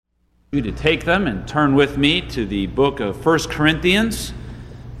You to take them and turn with me to the book of 1 Corinthians,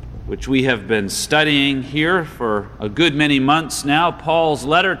 which we have been studying here for a good many months now, Paul's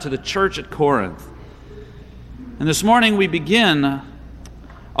letter to the church at Corinth. And this morning we begin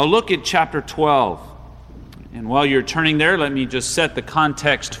a look at chapter 12. And while you're turning there, let me just set the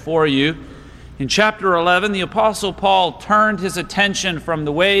context for you. In chapter 11, the Apostle Paul turned his attention from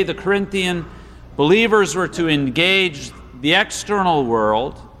the way the Corinthian believers were to engage the external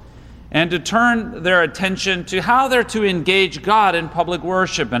world and to turn their attention to how they're to engage God in public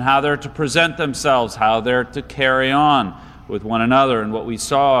worship and how they're to present themselves, how they're to carry on with one another. And what we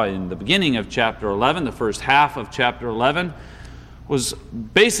saw in the beginning of chapter 11, the first half of chapter 11, was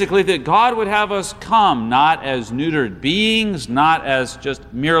basically that God would have us come not as neutered beings, not as just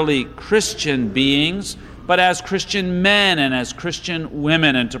merely Christian beings, but as Christian men and as Christian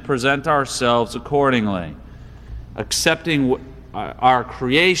women, and to present ourselves accordingly, accepting our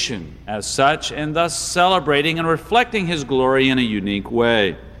creation as such, and thus celebrating and reflecting His glory in a unique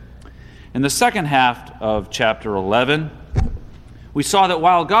way. In the second half of chapter 11, we saw that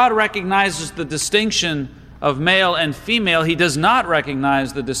while God recognizes the distinction of male and female, He does not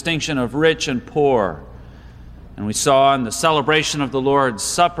recognize the distinction of rich and poor. And we saw in the celebration of the Lord's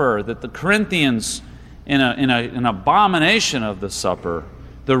Supper that the Corinthians, in an abomination of the supper,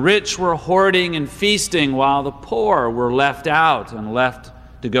 the rich were hoarding and feasting while the poor were left out and left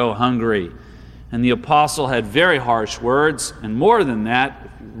to go hungry. And the apostle had very harsh words, and more than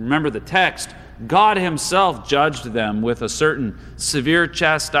that, if you remember the text, God Himself judged them with a certain severe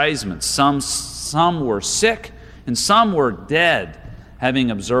chastisement. Some were sick and some were dead,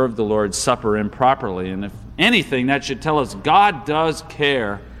 having observed the Lord's Supper improperly. And if anything, that should tell us God does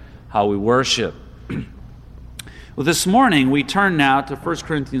care how we worship. Well, this morning we turn now to 1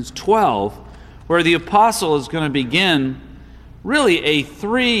 Corinthians 12, where the apostle is going to begin really a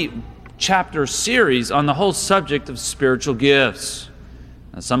 3-chapter series on the whole subject of spiritual gifts.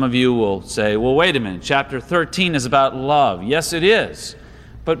 Now, some of you will say, well, wait a minute, chapter 13 is about love. Yes, it is.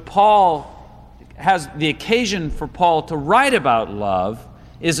 But the occasion for Paul to write about love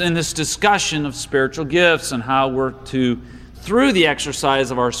is in this discussion of spiritual gifts and how we're to, through the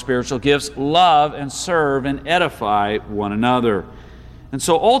exercise of our spiritual gifts, love and serve and edify one another. And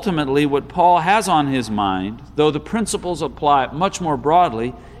so ultimately what Paul has on his mind, though the principles apply much more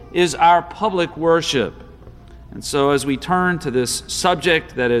broadly, is our public worship. And so as we turn to this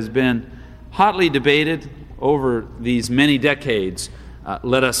subject that has been hotly debated over these many decades,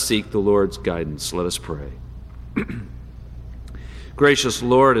 let us seek the Lord's guidance. Let us pray. Gracious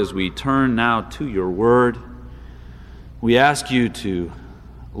Lord, as we turn now to your word, we ask you to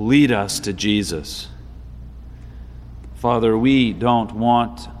lead us to Jesus. Father, we don't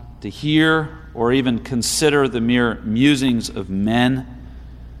want to hear or even consider the mere musings of men,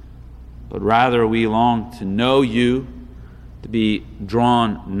 but rather we long to know you, to be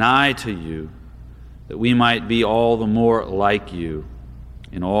drawn nigh to you, that we might be all the more like you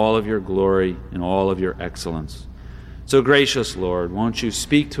in all of your glory, in all of your excellence. So gracious Lord, won't you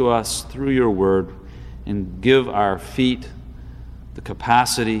speak to us through your word and give our feet the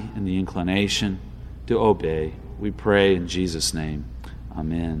capacity and the inclination to obey. We pray in Jesus' name.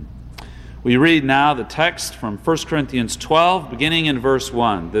 Amen. We read now the text from 1 Corinthians 12, beginning in verse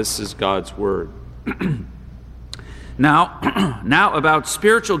 1. This is God's word. Now about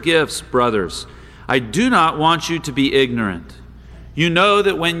spiritual gifts, brothers, I do not want you to be ignorant. You know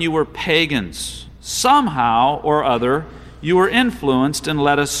that when you were pagans, somehow or other, you were influenced and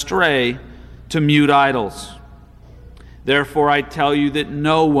led astray to mute idols. Therefore I tell you that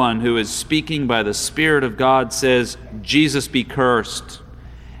no one who is speaking by the Spirit of God says, Jesus be cursed.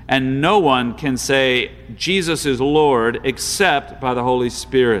 And no one can say, Jesus is Lord, except by the Holy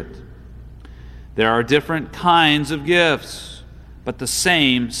Spirit. There are different kinds of gifts, but the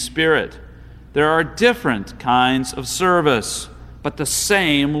same Spirit. There are different kinds of service, but the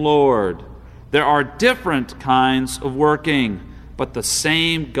same Lord. There are different kinds of working, but the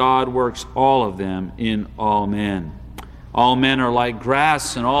same God works all of them in all men. All men are like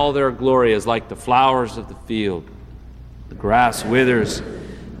grass, and all their glory is like the flowers of the field. The grass withers,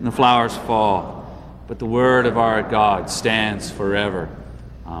 and the flowers fall, but the word of our God stands forever.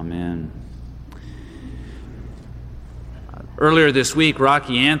 Amen. Earlier this week,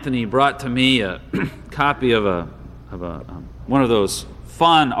 Rocky Anthony brought to me a copy of one of those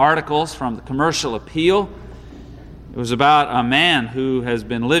fun articles from the Commercial Appeal. It was about a man who has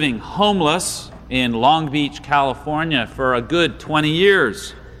been living homeless in Long Beach, California for a good 20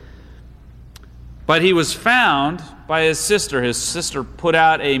 years. But he was found by his sister. His sister put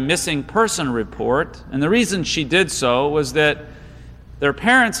out a missing person report, and the reason she did so was that Their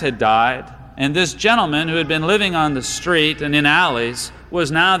parents had died, and this gentleman who had been living on the street and in alleys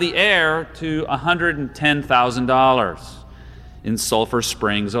was now the heir to $110,000 in Sulphur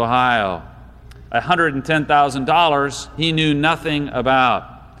Springs, Ohio. $110,000 he knew nothing about.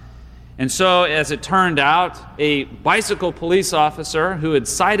 And so, as it turned out, a bicycle police officer who had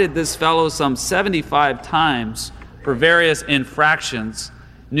cited this fellow some 75 times for various infractions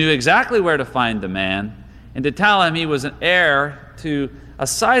knew exactly where to find the man and to tell him he was an heir to a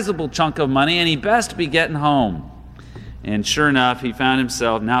sizable chunk of money and he best be getting home. And sure enough, he found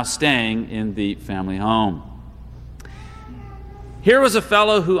himself now staying in the family home. Here was a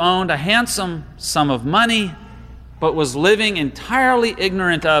fellow who owned a handsome sum of money, but was living entirely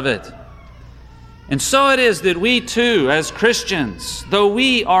ignorant of it. And so it is that we too, as Christians, though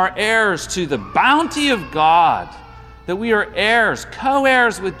we are heirs to the bounty of God, that we are heirs,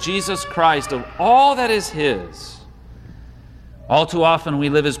 co-heirs with Jesus Christ of all that is His, all too often we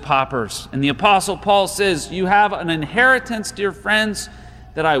live as paupers. And the Apostle Paul says, you have an inheritance, dear friends,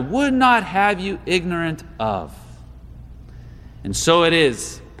 that I would not have you ignorant of. And so it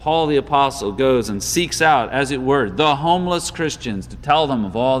is, Paul the Apostle goes and seeks out, as it were, the homeless Christians to tell them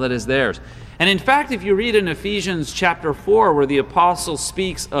of all that is theirs. And in fact, if you read in Ephesians chapter 4, where the Apostle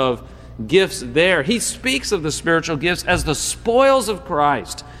speaks of gifts there, he speaks of the spiritual gifts as the spoils of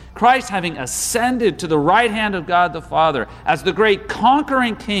Christ. Christ having ascended to the right hand of God the Father as the great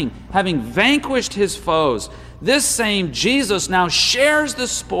conquering king, having vanquished his foes. This same Jesus now shares the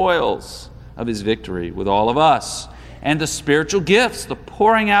spoils of his victory with all of us. And the spiritual gifts, the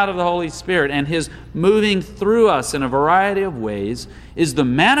pouring out of the Holy Spirit and his moving through us in a variety of ways, is the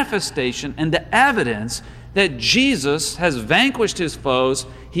manifestation and the evidence that Jesus has vanquished his foes,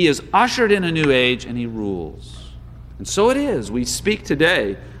 he has ushered in a new age, and he rules. And so it is, we speak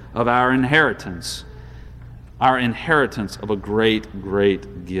today of our inheritance of a great,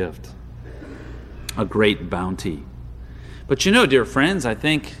 great gift, a great bounty. But you know, dear friends, I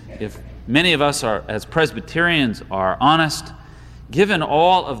think if many of us are, as Presbyterians, are honest, given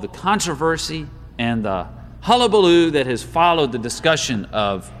all of the controversy and the hullabaloo that has followed the discussion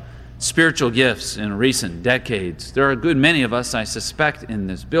of spiritual gifts in recent decades, there are a good many of us, I suspect, in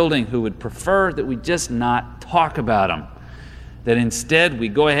this building who would prefer that we just not talk about them. That instead we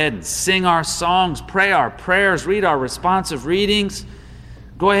go ahead and sing our songs, pray our prayers, read our responsive readings,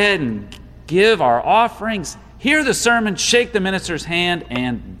 go ahead and give our offerings, hear the sermon, shake the minister's hand,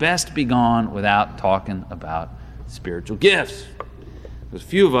 and best be gone without talking about spiritual gifts. Because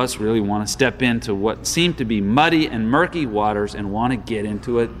few of us really want to step into what seem to be muddy and murky waters and want to get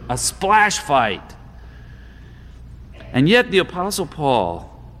into a splash fight. And yet the Apostle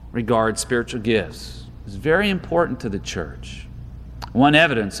Paul regards spiritual gifts as very important to the church. One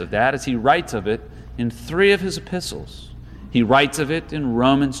evidence of that is he writes of it in 3 of his epistles. He writes of it in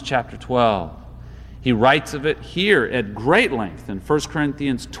Romans chapter 12. He writes of it here at great length in 1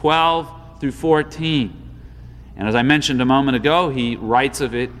 Corinthians 12 through 14. And as I mentioned a moment ago, he writes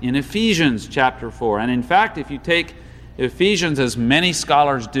of it in Ephesians chapter 4. And in fact, if you take Ephesians, as many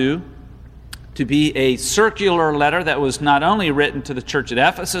scholars do, to be a circular letter that was not only written to the church at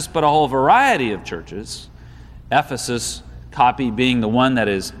Ephesus, but a whole variety of churches, Ephesus copy being the one that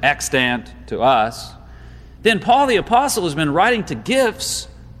is extant to us, then Paul the Apostle has been writing to gifts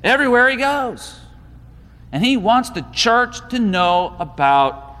everywhere he goes. And he wants the church to know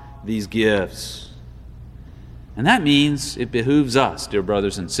about these gifts. And that means it behooves us, dear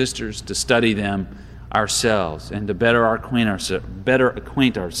brothers and sisters, to study them ourselves and to better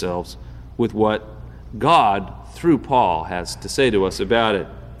acquaint ourselves with what God, through Paul, has to say to us about it.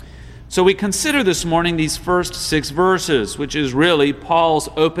 So we consider this morning these first 6 verses, which is really Paul's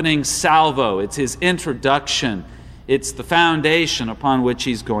opening salvo. It's his introduction. It's the foundation upon which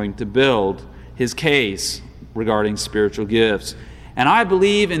he's going to build his case regarding spiritual gifts. And I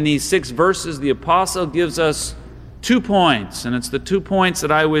believe in these 6 verses the apostle gives us 2 points, and it's the 2 points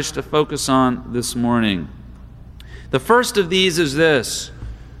that I wish to focus on this morning. The first of these is this: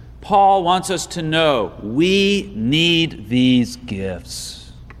 Paul wants us to know we need these gifts.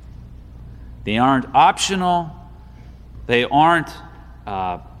 They aren't optional. They aren't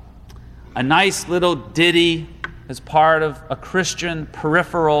a nice little ditty as part of a Christian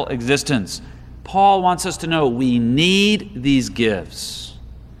peripheral existence. Paul wants us to know we need these gifts.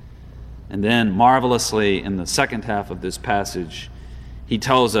 And then marvelously in the second half of this passage, he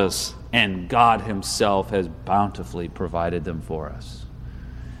tells us, and God himself has bountifully provided them for us.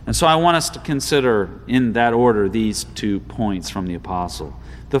 And so I want us to consider in that order these 2 points from the apostle.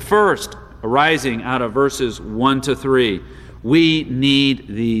 The first, arising out of verses 1 to 3, we need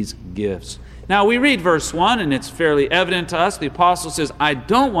these gifts. Now we read verse 1, and it's fairly evident to us. The apostle says, I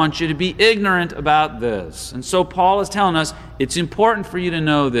don't want you to be ignorant about this. And so Paul is telling us it's important for you to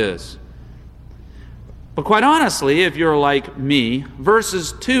know this. But quite honestly, if you're like me,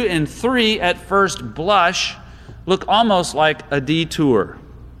 verses 2 and 3 at first blush look almost like a detour.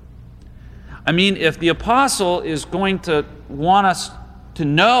 I mean, if the apostle is going to want us to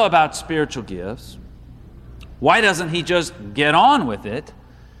know about spiritual gifts, why doesn't he just get on with it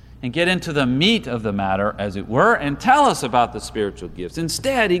and get into the meat of the matter, as it were, and tell us about the spiritual gifts?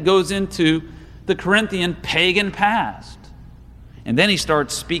 Instead, he goes into the Corinthian pagan past. And then he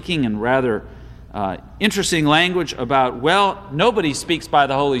starts speaking in rather interesting language about, well, nobody speaks by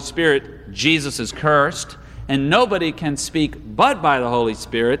the Holy Spirit, Jesus is cursed, and nobody can speak but by the Holy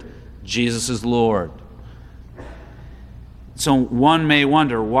Spirit, Jesus is Lord. So one may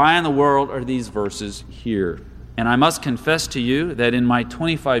wonder, why in the world are these verses here? And I must confess to you that in my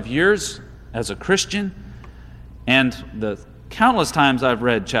 25 years as a Christian, and the countless times I've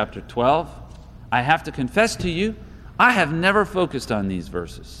read chapter 12, I have to confess to you, I have never focused on these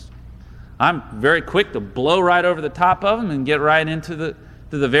verses. I'm very quick to blow right over the top of them and get right into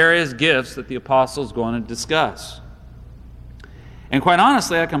the various gifts that the apostle is going to discuss. And quite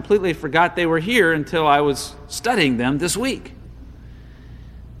honestly, I completely forgot they were here until I was studying them this week.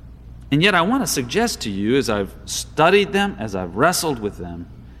 And yet I want to suggest to you, as I've studied them, as I've wrestled with them,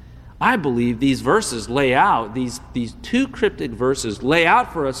 I believe these verses lay out, these two cryptic verses lay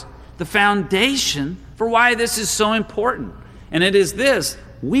out for us the foundation for why this is so important. And it is this: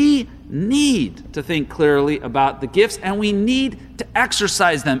 we need to think clearly about the gifts, and we need to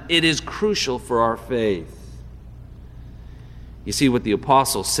exercise them. It is crucial for our faith. You see, what the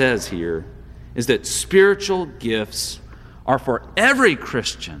apostle says here is that spiritual gifts are for every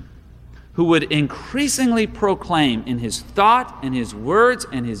Christian who would increasingly proclaim in his thought, in his words,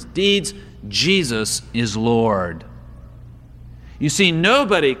 and his deeds, Jesus is Lord. You see,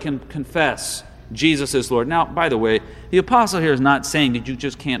 nobody can confess Jesus is Lord. Now, by the way, the apostle here is not saying that you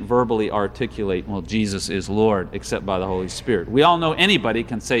just can't verbally articulate, well, Jesus is Lord, except by the Holy Spirit. We all know anybody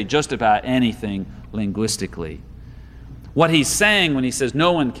can say just about anything linguistically. What he's saying when he says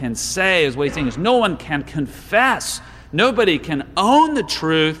no one can say is what he's saying is no one can confess. Nobody can own the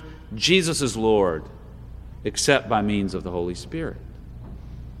truth, Jesus is Lord, except by means of the Holy Spirit.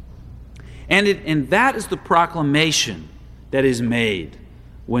 And that is the proclamation that is made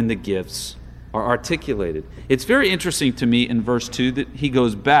when the gifts are articulated. It's very interesting to me in verse 2 that he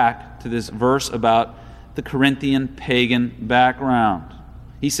goes back to this verse about the Corinthian pagan background.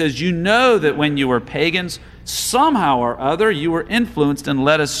 He says, you know that when you were pagans, somehow or other you were influenced and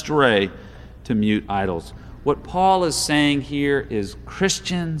led astray to mute idols. What Paul is saying here is,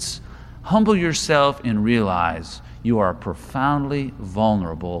 Christians, humble yourself and realize you are profoundly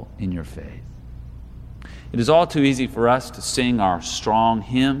vulnerable in your faith. It is all too easy for us to sing our strong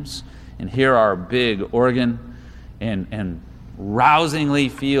hymns and hear our big organ and rousingly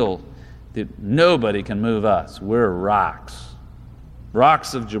feel that nobody can move us. We're rocks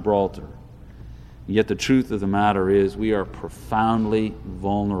of Gibraltar. Yet the truth of the matter is we are profoundly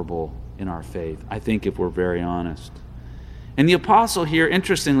vulnerable in our faith, I think, if we're very honest. And the apostle here,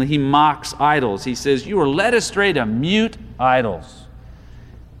 interestingly, he mocks idols. He says, you are led astray to mute idols.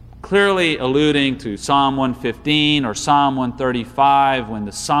 Clearly alluding to Psalm 115 or Psalm 135 when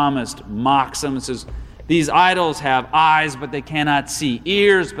the psalmist mocks them and says, these idols have eyes but they cannot see,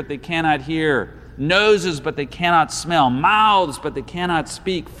 ears but they cannot hear, noses but they cannot smell, mouths but they cannot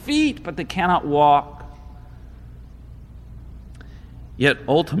speak, feet but they cannot walk. Yet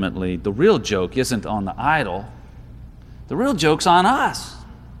ultimately, the real joke isn't on the idol. The real joke's on us,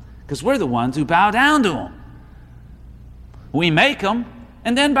 because we're the ones who bow down to them. We make them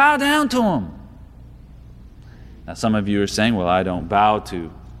and then bow down to them. Now, some of you are saying, well, I don't bow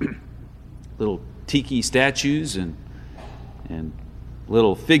to little tiki statues and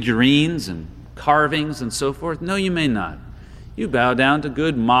little figurines and carvings and so forth. No, you may not. You bow down to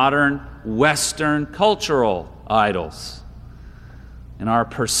good modern Western cultural idols. In our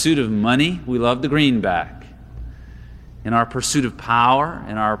pursuit of money, we love the greenback. In our pursuit of power,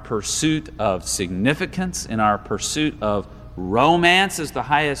 in our pursuit of significance, in our pursuit of romance as the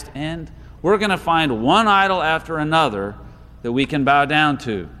highest end, we're going to find one idol after another that we can bow down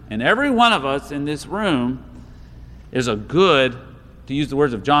to. And every one of us in this room is a good, to use the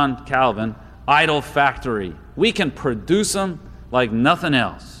words of John Calvin, idol factory. We can produce them like nothing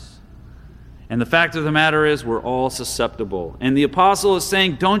else. And the fact of the matter is, we're all susceptible. And the apostle is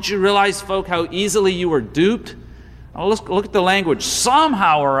saying, don't you realize, folk, how easily you were duped? Oh, look at the language.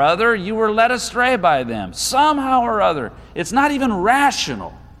 Somehow or other, you were led astray by them. Somehow or other. It's not even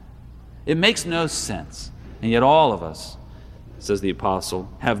rational. It makes no sense. And yet all of us, says the apostle,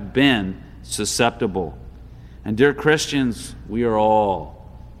 have been susceptible. And dear Christians, we are all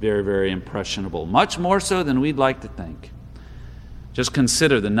very, very impressionable, much more so than we'd like to think. Just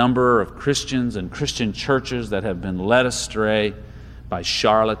consider the number of Christians and Christian churches that have been led astray by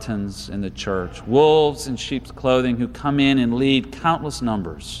charlatans in the church, wolves in sheep's clothing who come in and lead countless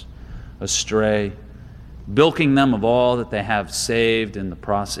numbers astray, bilking them of all that they have saved in the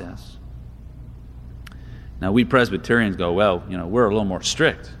process. Now, we Presbyterians go, well, we're a little more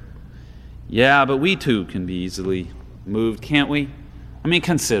strict. Yeah, but we too can be easily moved, can't we? I mean,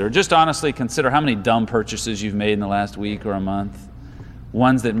 just honestly consider how many dumb purchases you've made in the last week or a month.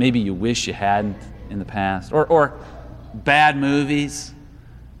 Ones that maybe you wish you hadn't in the past. Or bad movies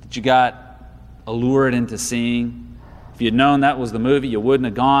that you got allured into seeing. If you'd known that was the movie, you wouldn't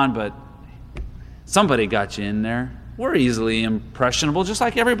have gone, but somebody got you in there. We're easily impressionable, just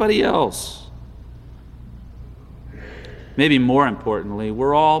like everybody else. Maybe more importantly,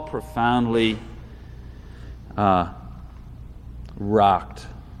 we're all profoundly rocked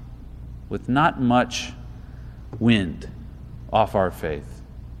with not much wind off our faith.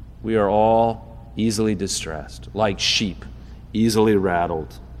 We are all easily distressed, like sheep, easily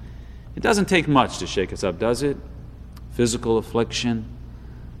rattled. It doesn't take much to shake us up, does it? Physical affliction.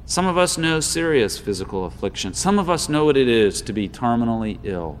 Some of us know serious physical affliction. Some of us know what it is to be terminally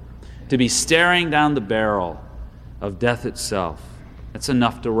ill, to be staring down the barrel of death itself. It's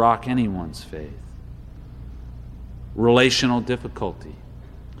enough to rock anyone's faith. Relational difficulty.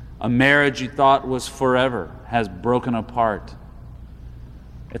 A marriage you thought was forever has broken apart.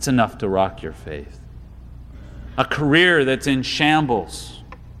 It's enough to rock your faith. A career that's in shambles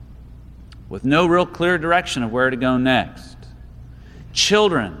with no real clear direction of where to go next.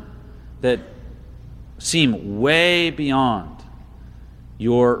 Children that seem way beyond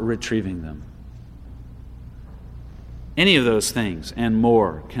your retrieving them. Any of those things and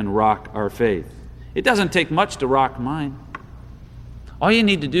more can rock our faith. It doesn't take much to rock mine. All you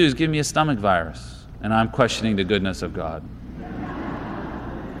need to do is give me a stomach virus, and I'm questioning the goodness of God.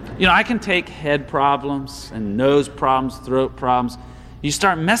 I can take head problems and nose problems, throat problems. You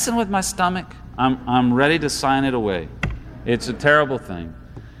start messing with my stomach, I'm ready to sign it away. It's a terrible thing.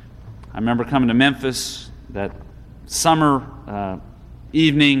 I remember coming to Memphis that summer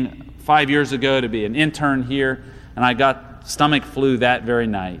evening 5 years ago to be an intern here, and I got stomach flu that very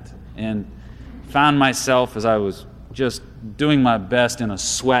night and found myself, as I was just doing my best in a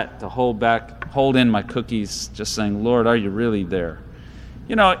sweat to hold in my cookies, just saying, Lord, are you really there?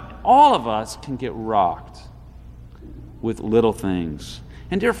 All of us can get rocked with little things.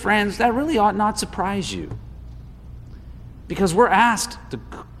 And dear friends, that really ought not surprise you. Because we're asked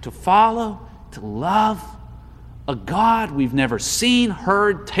to follow, to love a God we've never seen,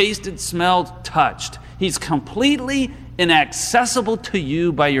 heard, tasted, smelled, touched. He's completely inaccessible to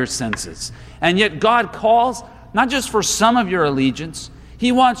you by your senses. And yet God calls not just for some of your allegiance.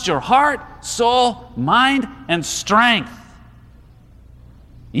 He wants your heart, soul, mind, and strength,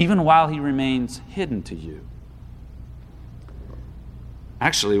 even while he remains hidden to you.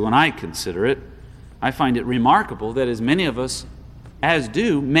 Actually, when I consider it, I find it remarkable that as many of us as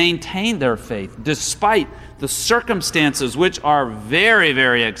do maintain their faith despite the circumstances which are very,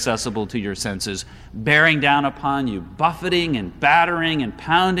 very accessible to your senses, bearing down upon you, buffeting and battering and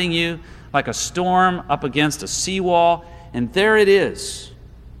pounding you like a storm up against a seawall. And there it is.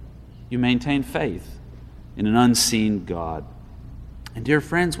 You maintain faith in an unseen God. And dear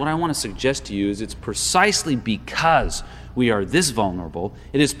friends, what I want to suggest to you is it's precisely because we are this vulnerable,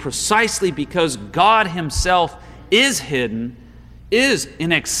 it is precisely because God himself is hidden, is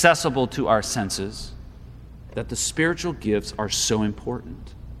inaccessible to our senses, that the spiritual gifts are so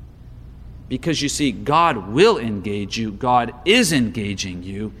important. Because you see, God will engage you, God is engaging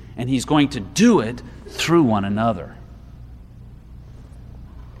you, and he's going to do it through one another.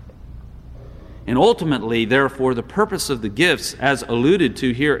 And ultimately, therefore, the purpose of the gifts, as alluded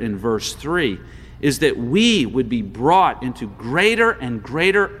to here in verse 3, is that we would be brought into greater and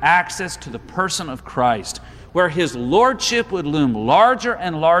greater access to the person of Christ, where his lordship would loom larger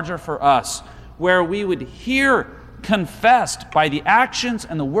and larger for us, where we would hear confessed by the actions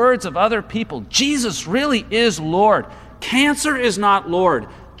and the words of other people, Jesus really is Lord. Cancer is not Lord.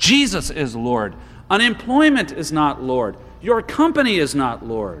 Jesus is Lord. Unemployment is not Lord. Your company is not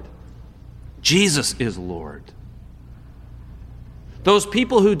Lord. Jesus is Lord. Those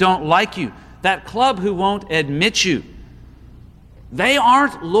people who don't like you, that club who won't admit you, they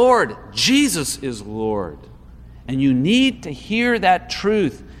aren't Lord. Jesus is Lord. And you need to hear that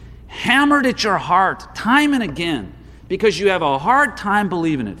truth hammered at your heart time and again, because you have a hard time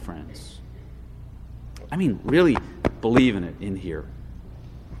believing it, friends. really believing it in here.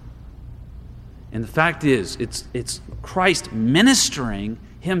 And the fact is, it's Christ ministering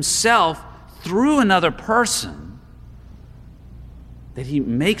himself through another person that he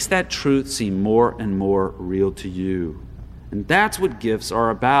makes that truth seem more and more real to you. And that's what gifts are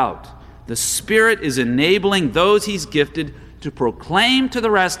about. The Spirit is enabling those he's gifted to proclaim to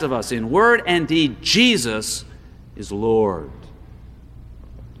the rest of us in word and deed, Jesus is Lord.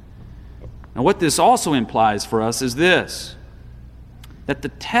 Now, what this also implies for us is this, that the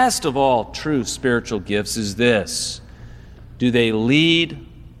test of all true spiritual gifts is this: do they lead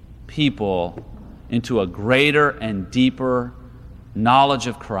people into a greater and deeper knowledge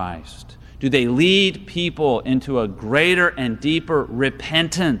of Christ? Do they lead people into a greater and deeper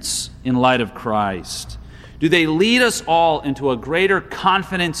repentance in light of Christ? Do they lead us all into a greater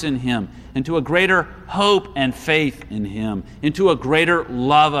confidence in him, into a greater hope and faith in him, into a greater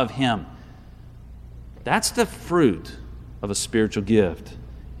love of him? That's the fruit of a spiritual gift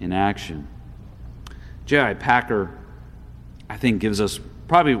in action. J.I. Packer, I think, gives us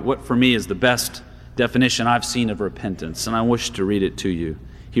probably what for me is the best definition I've seen of repentance, and I wish to read it to you.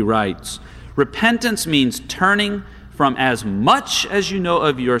 He writes, "Repentance means turning from as much as you know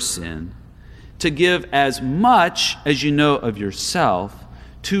of your sin to give as much as you know of yourself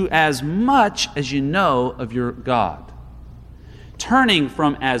to as much as you know of your God." Turning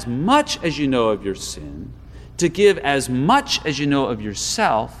from as much as you know of your sin to give as much as you know of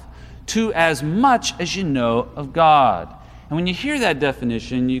yourself to as much as you know of God. And when you hear that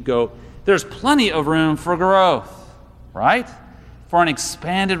definition, you go, there's plenty of room for growth, right? For an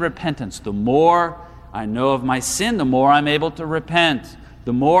expanded repentance. The more I know of my sin, the more I'm able to repent.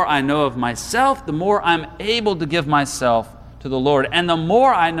 The more I know of myself, the more I'm able to give myself to the Lord. And the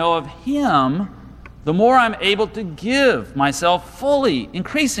more I know of him, the more I'm able to give myself fully,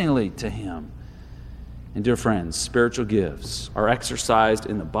 increasingly to him. And dear friends, spiritual gifts are exercised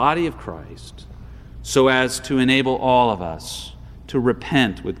in the body of Christ so as to enable all of us to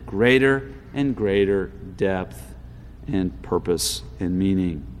repent with greater and greater depth and purpose and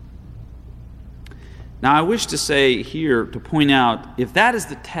meaning. Now, I wish to say here, to point out, if that is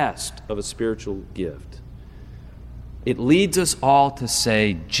the test of a spiritual gift, it leads us all to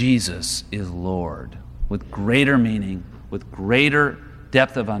say Jesus is Lord with greater meaning, with greater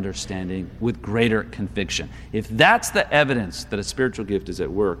depth of understanding, with greater conviction. If that's the evidence that a spiritual gift is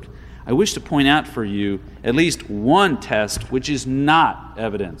at work, I wish to point out for you at least one test which is not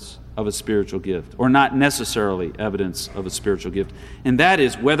evidence of a spiritual gift, or not necessarily evidence of a spiritual gift, and that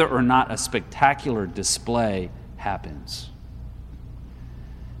is whether or not a spectacular display happens.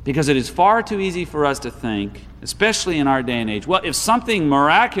 Because it is far too easy for us to think, especially in our day and age, well, if something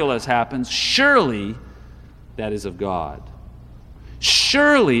miraculous happens, surely that is of God.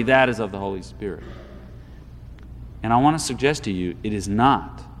 Surely that is of the Holy Spirit. And I want to suggest to you, it is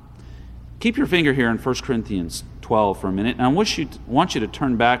not. Keep your finger here in 1 Corinthians 12 for a minute, and I want you to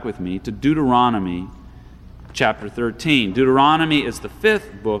turn back with me to Deuteronomy chapter 13. Deuteronomy is the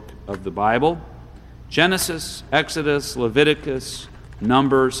fifth book of the Bible. Genesis, Exodus, Leviticus,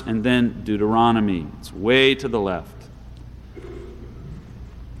 Numbers, and then Deuteronomy. It's way to the left.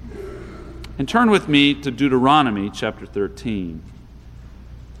 And turn with me to Deuteronomy chapter 13.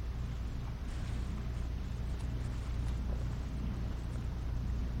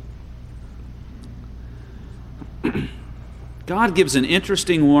 God gives an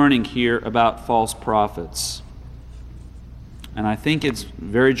interesting warning here about false prophets. And I think it's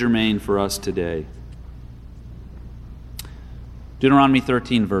very germane for us today. Deuteronomy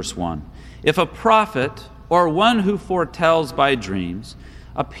 13, verse 1. If a prophet or one who foretells by dreams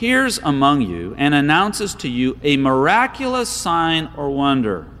appears among you and announces to you a miraculous sign or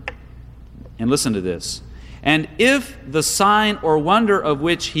wonder, and listen to this, and if the sign or wonder of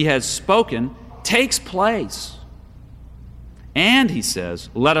which he has spoken takes place, and he says,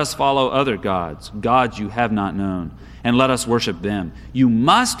 let us follow other gods, gods you have not known, and let us worship them, you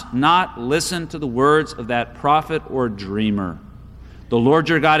must not listen to the words of that prophet or dreamer. The Lord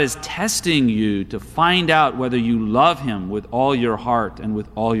your God is testing you to find out whether you love him with all your heart and with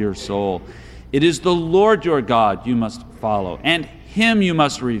all your soul. It is the Lord your God you must follow, and him you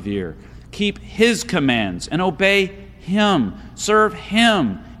must revere. Keep his commands and obey him. Serve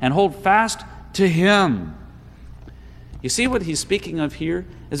him and hold fast to him. You see what he's speaking of here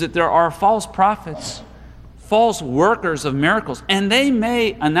is that there are false prophets, false workers of miracles, and they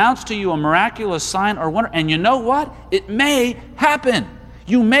may announce to you a miraculous sign or wonder, and you know what? It may happen.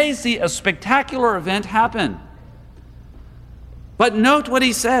 You may see a spectacular event happen. But note what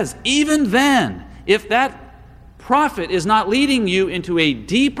he says. Even then, if that prophet is not leading you into a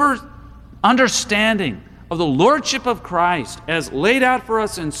deeper understanding of the lordship of Christ as laid out for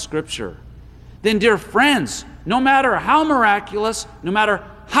us in Scripture, then, dear friends, no matter how miraculous, no matter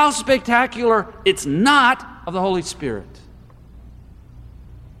how spectacular, it's not of the Holy Spirit.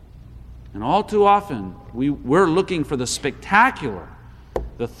 And all too often, we're looking for the spectacular.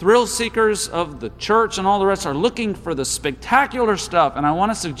 The thrill seekers of the church and all the rest are looking for the spectacular stuff. And I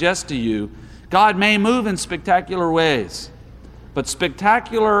want to suggest to you, God may move in spectacular ways, but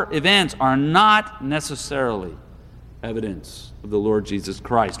spectacular events are not necessarily evidence of the Lord Jesus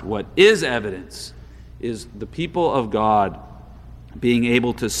Christ. What is evidence is the people of God being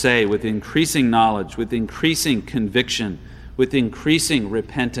able to say with increasing knowledge, with increasing conviction, with increasing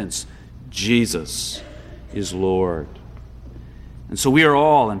repentance, Jesus is Lord. And so we are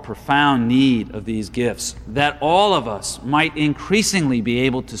all in profound need of these gifts, that all of us might increasingly be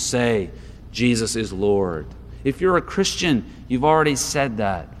able to say, Jesus is Lord. If you're a Christian, you've already said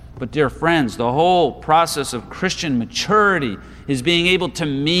that. But dear friends, the whole process of Christian maturity is being able to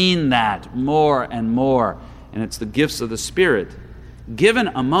mean that more and more. And it's the gifts of the Spirit given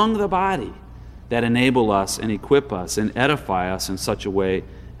among the body that enable us and equip us and edify us in such a way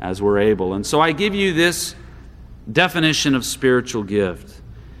as we're able. And so I give you this definition of spiritual gift.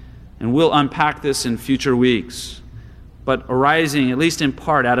 And we'll unpack this in future weeks. But arising, at least in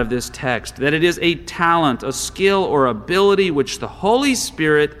part, out of this text, that it is a talent, a skill, or ability which the Holy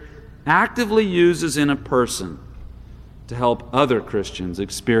Spirit actively uses in a person to help other Christians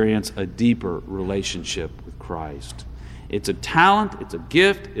experience a deeper relationship with Christ. It's a talent, it's a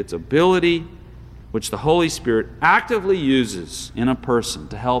gift, it's ability which the Holy Spirit actively uses in a person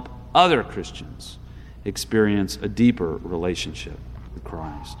to help other Christians experience a deeper relationship with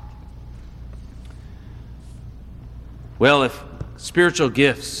Christ. Well, if spiritual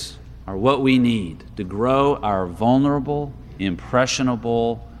gifts are what we need to grow our vulnerable,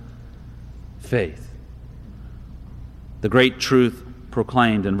 impressionable faith, the great truth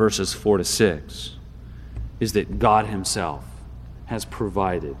proclaimed in verses 4 to 6 is that God Himself has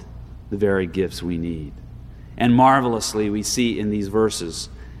provided the very gifts we need. And marvelously, we see in these verses,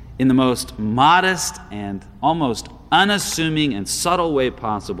 in the most modest and almost unassuming and subtle way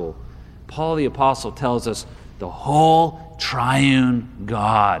possible, Paul the Apostle tells us the whole triune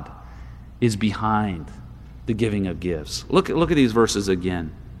God is behind the giving of gifts. Look at these verses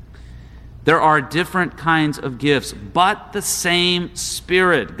again. There are different kinds of gifts, but the same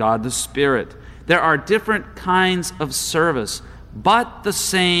Spirit, God the Spirit. There are different kinds of service, but the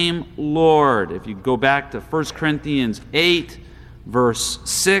same Lord. If you go back to 1 Corinthians 8, verse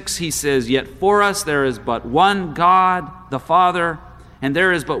 6, he says, "Yet for us there is but one God, the Father, and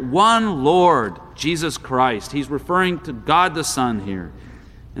there is but one Lord, Jesus Christ." He's referring to God the Son here.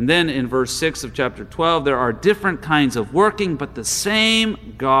 And then in verse 6 of chapter 12, there are different kinds of working, but the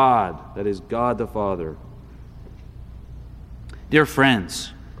same God, that is God the Father. Dear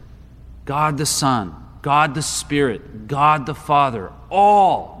friends, God the Son, God the Spirit, God the Father,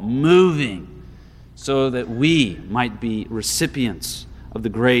 all moving so that we might be recipients of the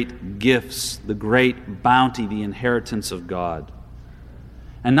great gifts, the great bounty, the inheritance of God.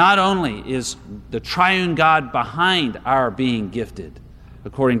 And not only is the triune God behind our being gifted,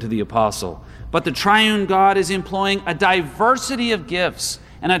 according to the apostle, but the triune God is employing a diversity of gifts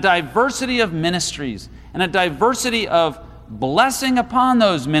and a diversity of ministries and a diversity of blessing upon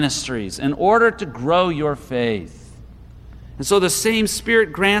those ministries in order to grow your faith. And so the same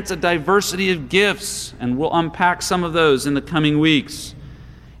Spirit grants a diversity of gifts, and we'll unpack some of those in the coming weeks.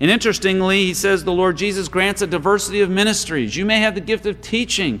 And interestingly, he says the Lord Jesus grants a diversity of ministries. You may have the gift of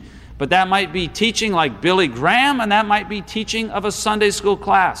teaching, but that might be teaching like Billy Graham, and that might be teaching of a Sunday school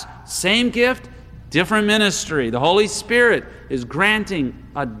class. Same gift, different ministry. The Holy Spirit is granting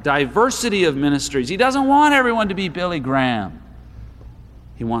a diversity of ministries. He doesn't want everyone to be Billy Graham.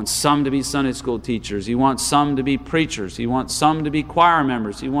 He wants some to be Sunday school teachers. He wants some to be preachers. He wants some to be choir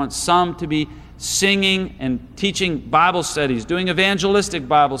members. He wants some to be singing and teaching Bible studies, doing evangelistic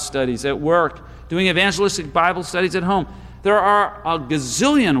Bible studies at work, doing evangelistic Bible studies at home. There are a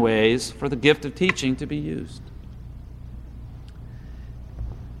gazillion ways for the gift of teaching to be used.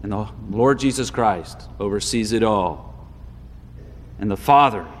 And the Lord Jesus Christ oversees it all. And the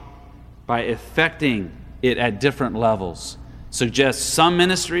Father, by effecting it at different levels, suggests some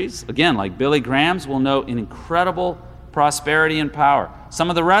ministries, again, like Billy Graham's, will know an incredible prosperity and power. Some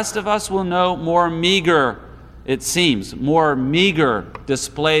of the rest of us will know more meager, it seems, more meager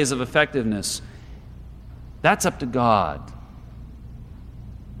displays of effectiveness. That's up to God,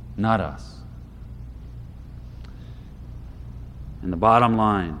 not us. And the bottom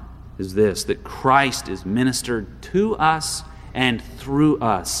line is this, that Christ is ministered to us and through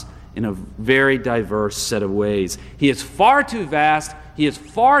us in a very diverse set of ways. He is far too vast, he is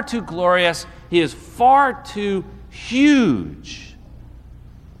far too glorious, he is far too huge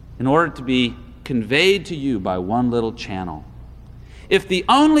in order to be conveyed to you by one little channel. If the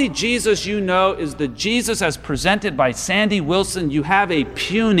only Jesus you know is the Jesus as presented by Sandy Wilson, you have a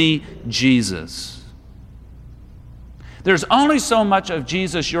puny Jesus. There's only so much of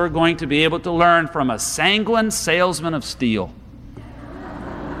Jesus you're going to be able to learn from a sanguine salesman of steel.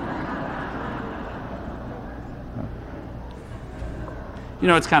 You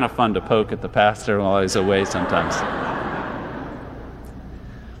know, it's kind of fun to poke at the pastor while he's away sometimes.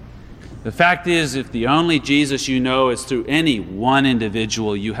 The fact is, if the only Jesus you know is through any one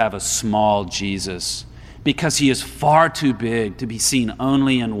individual, you have a small Jesus, because he is far too big to be seen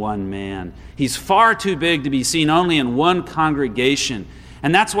only in one man. He's far too big to be seen only in one congregation.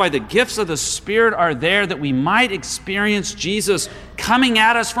 And that's why the gifts of the Spirit are there, that we might experience Jesus coming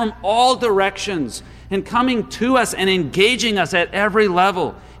at us from all directions and coming to us and engaging us at every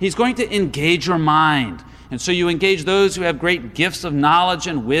level. He's going to engage your mind. And so you engage those who have great gifts of knowledge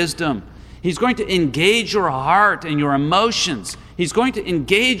and wisdom. He's going to engage your heart and your emotions. He's going to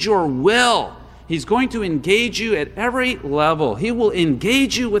engage your will. He's going to engage you at every level. He will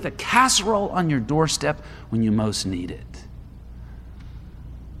engage you with a casserole on your doorstep when you most need it.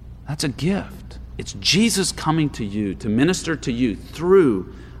 That's a gift. It's Jesus coming to you to minister to you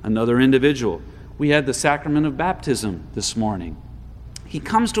through another individual. We had the sacrament of baptism this morning. He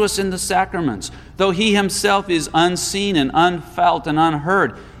comes to us in the sacraments. Though he himself is unseen and unfelt and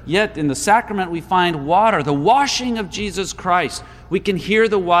unheard, yet in the sacrament we find water, the washing of Jesus Christ. We can hear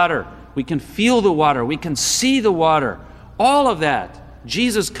the water. We can feel the water. We can see the water. All of that,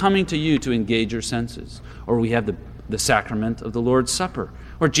 Jesus coming to you to engage your senses. Or we have the sacrament of the Lord's Supper,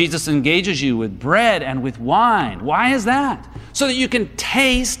 where Jesus engages you with bread and with wine. Why is that? So that you can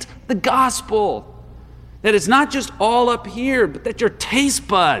taste the gospel. That it's not just all up here, but that your taste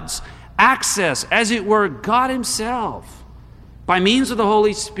buds access, as it were, God himself by means of the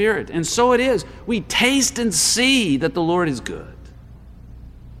Holy Spirit. And so it is. We taste and see that the Lord is good.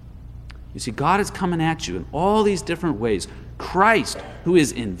 You see, God is coming at you in all these different ways. Christ, who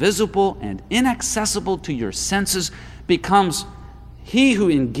is invisible and inaccessible to your senses, becomes he who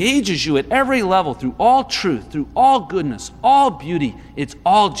engages you at every level through all truth, through all goodness, all beauty. It's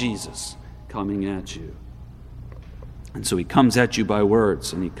all Jesus coming at you. And so he comes at you by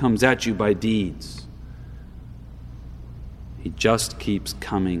words, and he comes at you by deeds. He just keeps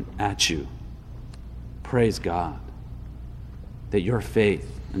coming at you. Praise God that your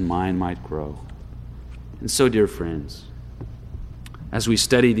faith and mine might grow. And so, dear friends, as we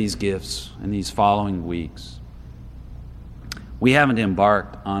study these gifts in these following weeks, we haven't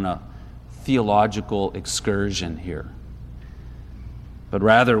embarked on a theological excursion here, but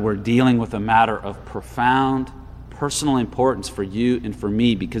rather we're dealing with a matter of profound personal importance for you and for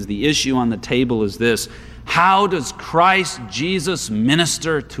me, because the issue on the table is this: how does Christ Jesus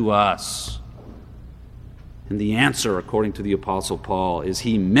minister to us? And the answer, according to the Apostle Paul, is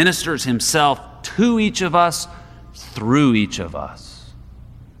he ministers himself to each of us, through each of us.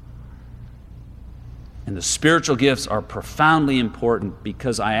 And the spiritual gifts are profoundly important,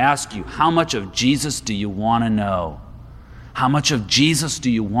 because I ask you, how much of Jesus do you want to know? How much of Jesus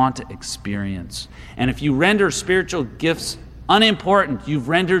do you want to experience? And if you render spiritual gifts unimportant, you've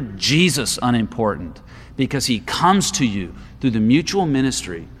rendered Jesus unimportant, because he comes to you through the mutual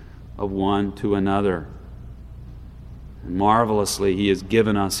ministry of one to another. And marvelously, he has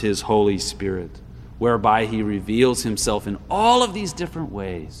given us his Holy Spirit, whereby he reveals himself in all of these different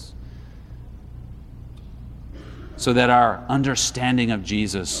ways, so that our understanding of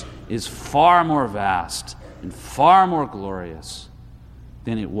Jesus is far more vast and far more glorious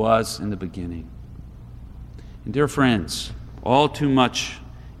than it was in the beginning. And dear friends, all too much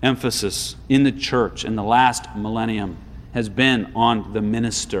emphasis in the church in the last millennium has been on the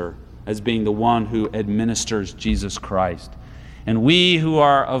minister as being the one who administers Jesus Christ. And we who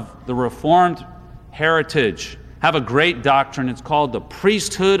are of the Reformed heritage have a great doctrine. It's called the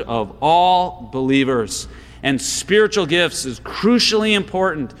priesthood of all believers. And spiritual gifts is crucially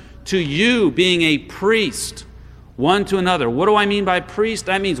important to you being a priest, one to another. What do I mean by priest?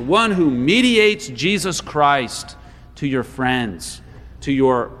 That means one who mediates Jesus Christ to your friends, to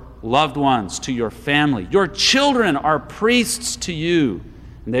your loved ones, to your family. Your children are priests to you,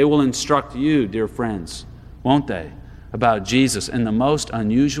 and they will instruct you, dear friends, won't they, about Jesus in the most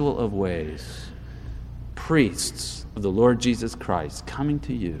unusual of ways. Priests of the Lord Jesus Christ coming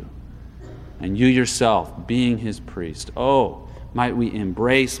to you, and you yourself being his priest. Oh, might we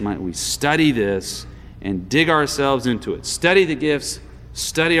embrace, might we study this and dig ourselves into it. Study the gifts,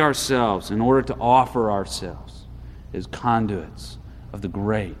 study ourselves in order to offer ourselves as conduits of the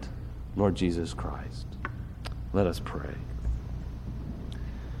great Lord Jesus Christ. Let us pray.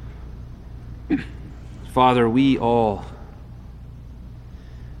 Father, we all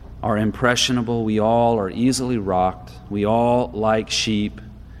are impressionable. We all are easily rocked. We all, like sheep,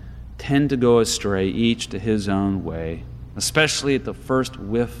 tend to go astray, each to his own way, especially at the first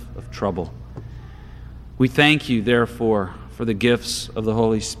whiff of trouble. We thank you, therefore, for the gifts of the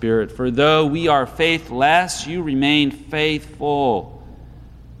Holy Spirit. For though we are faithless, you remain faithful.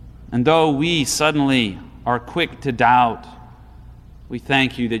 And though we suddenly are quick to doubt, we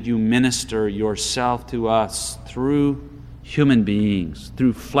thank you that you minister yourself to us through human beings,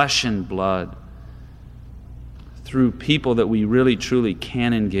 through flesh and blood, through people that we really truly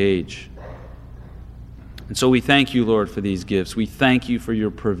can engage. And so we thank you, Lord, for these gifts. We thank you for your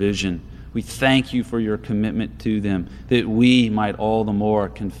provision. We thank you for your commitment to them, that we might all the more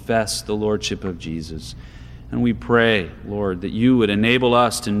confess the lordship of Jesus. And we pray, Lord, that you would enable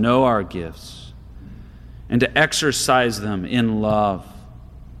us to know our gifts and to exercise them in love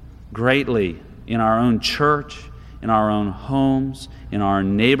greatly in our own church, in our own homes, in our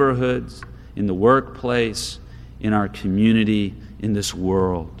neighborhoods, in the workplace, in our community, in this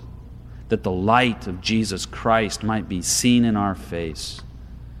world, that the light of Jesus Christ might be seen in our face,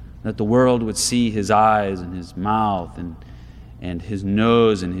 that the world would see his eyes and his mouth and his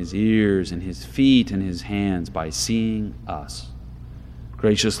nose and his ears and his feet and his hands by seeing us.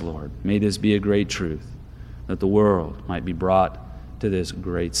 Gracious Lord, may this be a great truth, that the world might be brought to this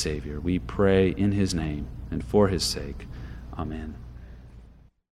great Savior. We pray in his name and for his sake. Amen.